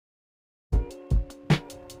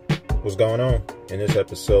What's going on? In this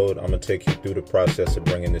episode, I'm going to take you through the process of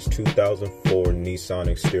bringing this 2004 Nissan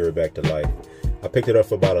Xterra back to life. I picked it up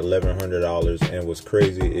for about $1,100, and what's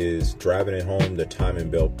crazy is driving it home, the timing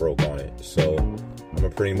belt broke on it. So I'm going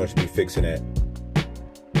to pretty much be fixing that.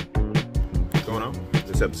 What's going on?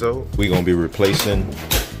 This episode, we're going to be replacing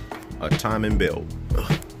a timing belt.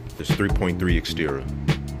 This 3.3 Xterra.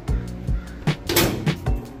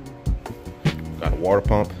 Got a water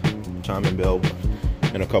pump, timing belt,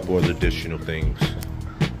 and a couple of additional things.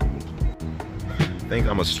 I think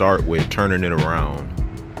I'm gonna start with turning it around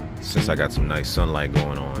since I got some nice sunlight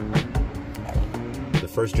going on. The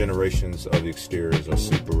first generations of the Xterras are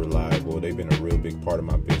super reliable. They've been a real big part of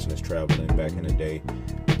my business traveling back in the day.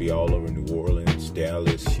 Be all over New Orleans,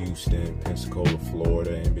 Dallas, Houston, Pensacola,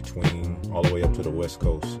 Florida, in between, all the way up to the West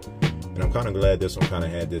Coast. And I'm kind of glad this one kind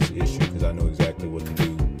of had this issue because I know exactly what to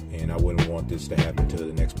do. And I wouldn't want this to happen to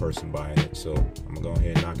the next person buying it. So I'm gonna go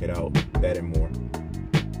ahead and knock it out, that and more.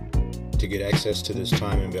 To get access to this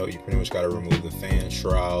timing belt, you pretty much gotta remove the fan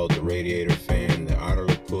shroud, the radiator fan, the idler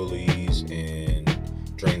pulleys, and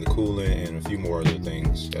drain the coolant, and a few more other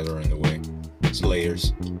things that are in the way. It's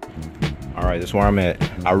layers. All right, that's where I'm at.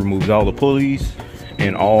 I removed all the pulleys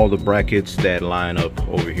and all the brackets that line up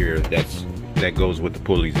over here. That goes with the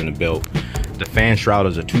pulleys in the belt. The fan shroud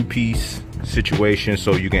is a two-piece situation,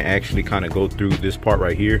 so you can actually kind of go through this part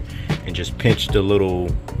right here and just pinch the little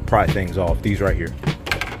pry things off, these right here,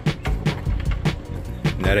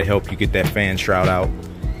 and that'll help you get that fan shroud out,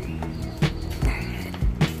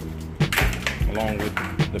 along with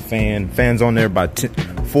the fans on there by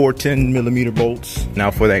 4 10mm bolts. Now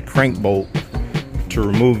for that crank bolt, to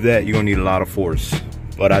remove that, you're gonna need a lot of force,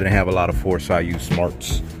 but I didn't have a lot of force, so I used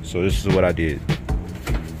smarts. So this is what I did.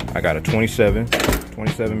 I got a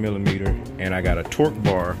 27mm, and I got a torque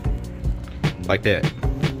bar like that,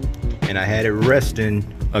 and I had it resting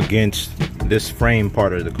against this frame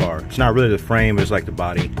part of the car. It's not really the frame, it's like the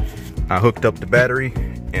body. I hooked up the battery,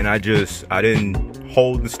 and I didn't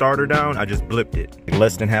hold the starter down, I just blipped it in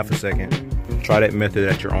less than half a second. Try that method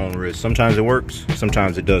at your own risk. Sometimes it works,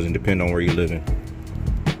 sometimes it doesn't, depend on where you're living.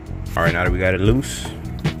 All right, now that we got it loose,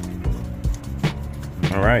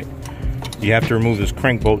 all right, you have to remove this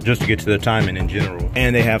crank bolt just to get to the timing in general.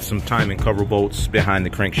 And they have some timing cover bolts behind the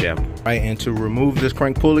crankshaft. Right, and to remove this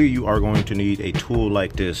crank pulley, you are going to need a tool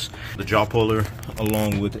like this. The jaw puller,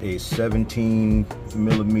 along with a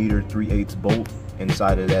 17mm 3/8 bolt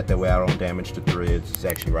inside of that. That way I don't damage the threads. It's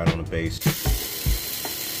actually right on the base.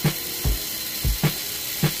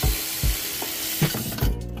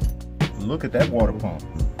 Look at that water pump.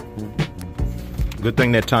 Good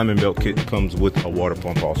thing that timing belt kit comes with a water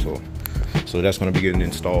pump also. So that's going to be getting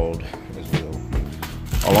installed as well,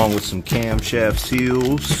 along with some camshaft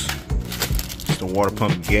seals, just a water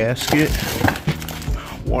pump gasket,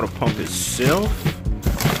 water pump itself.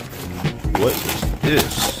 What is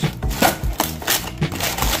this?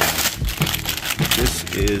 This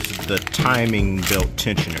is the timing belt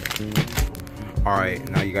tensioner. All right,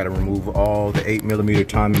 now you got to remove all the 8mm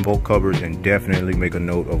timing bolt covers, and definitely make a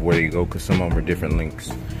note of where you go, because some of them are different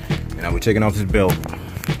lengths. And now we're taking off this belt.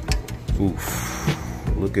 Oof,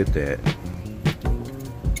 look at that.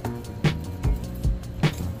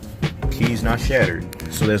 Key's not shattered,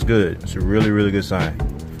 so that's good. It's a really, really good sign.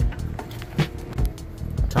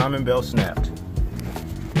 Timing belt snapped.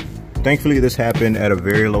 Thankfully, this happened at a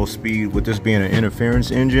very low speed. With this being an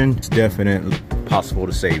interference engine, it's definitely possible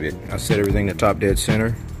to save it. I set everything to top dead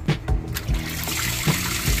center.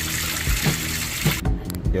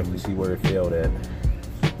 Definitely see where it failed at.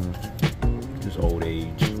 Just old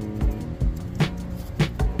age.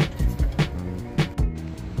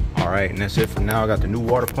 Alright, and that's it for now. I got the new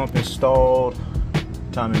water pump installed,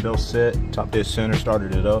 timing belt set, top dead center,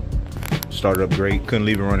 started it up. Started up great. Couldn't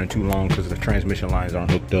leave it running too long because the transmission lines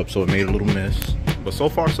aren't hooked up, so it made a little mess. But so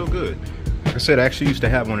far, so good. Like I said, I actually used to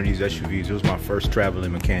have one of these SUVs. It was my first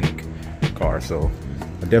traveling mechanic car, so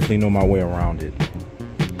I definitely know my way around it.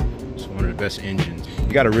 It's one of the best engines.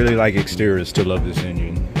 You gotta really like Xterras to love this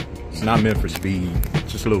engine. It's not meant for speed.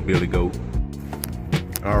 It's just a little billy goat.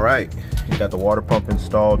 Alright, got the water pump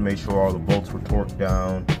installed, made sure all the bolts were torqued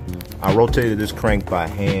down. I rotated this crank by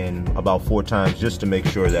hand about 4 times just to make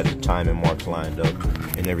sure that the timing marks lined up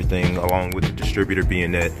and everything, along with the distributor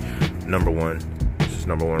being at #1. This is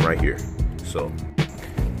 #1 right here. So,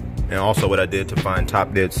 and also what I did to find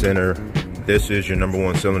top dead center, this is your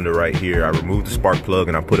 #1 cylinder right here. I removed the spark plug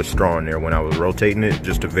and I put a straw in there when I was rotating it,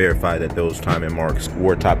 just to verify that those timing marks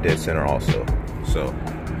were top dead center also. So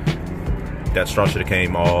that straw should have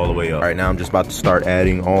came all the way up. All right, now I'm just about to start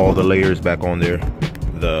adding all the layers back on there.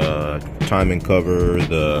 the timing cover,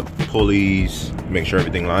 the pulleys, make sure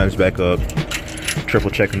everything lines back up, triple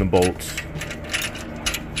checking the bolts.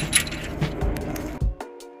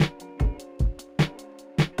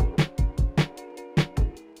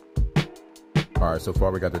 All right, so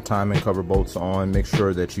far we got the timing cover bolts on. Make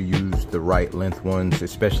sure that you use the right length ones,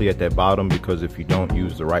 especially at that bottom, because if you don't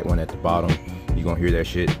use the right one at the bottom, you're gonna hear that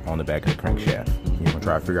shit on the back of the crankshaft. You're gonna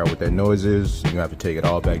try to figure out what that noise is, you're gonna have to take it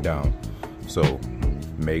all back down. So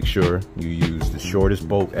make sure you use the shortest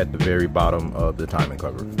bolt at the very bottom of the timing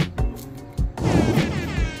cover.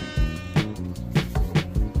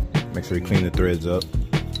 Make sure you clean the threads up.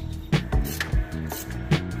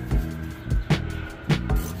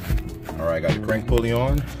 All right, got the crank pulley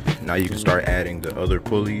on. Now you can start adding the other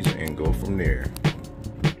pulleys and go from there.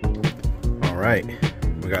 All right,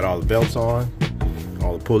 we got all the belts on,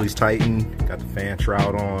 all the pulleys tightened, got the fan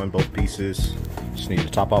shroud on, both pieces. Just need to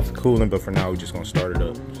top off the coolant, but for now we're just gonna start it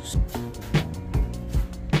up.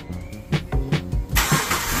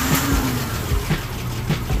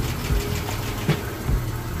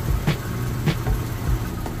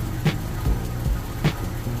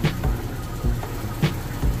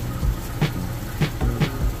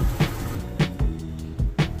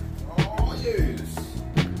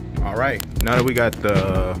 All right, now that we got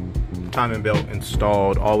the timing belt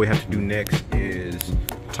installed, all we have to do next is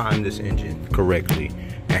time this engine correctly.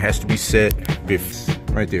 It has to be set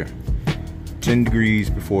right there, 10 degrees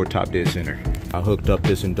before top dead center. I hooked up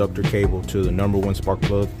this inductor cable to the #1 spark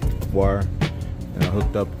plug wire, and I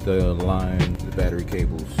hooked up the battery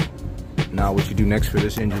cables. Now what you do next for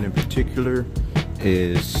this engine in particular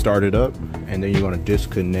is start it up, and then you're going to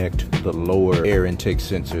disconnect the lower air intake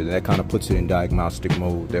sensor. That kind of puts it in diagnostic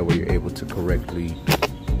mode. That way you're able to correctly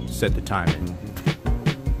set the timing.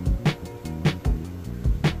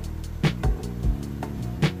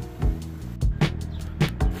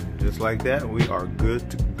 Just like that, we are good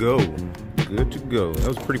to go. Good to go. That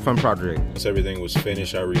was a pretty fun project. Once everything was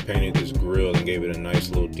finished, I repainted this grill and gave it a nice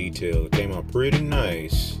little detail. It came out pretty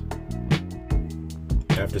nice.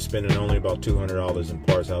 After spending only about $200 in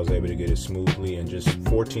parts, I was able to get it smoothly, and just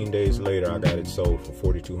 14 days later, I got it sold for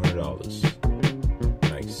 $4,200.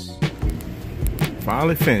 Nice.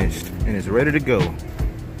 Finally finished, and it's ready to go.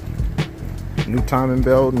 New timing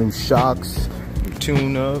belt, new shocks, new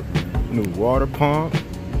tune-up, new water pump.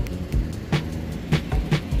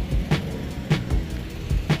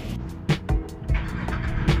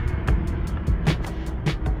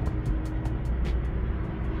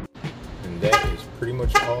 That is pretty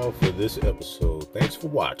much all for this episode. Thanks for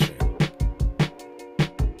watching.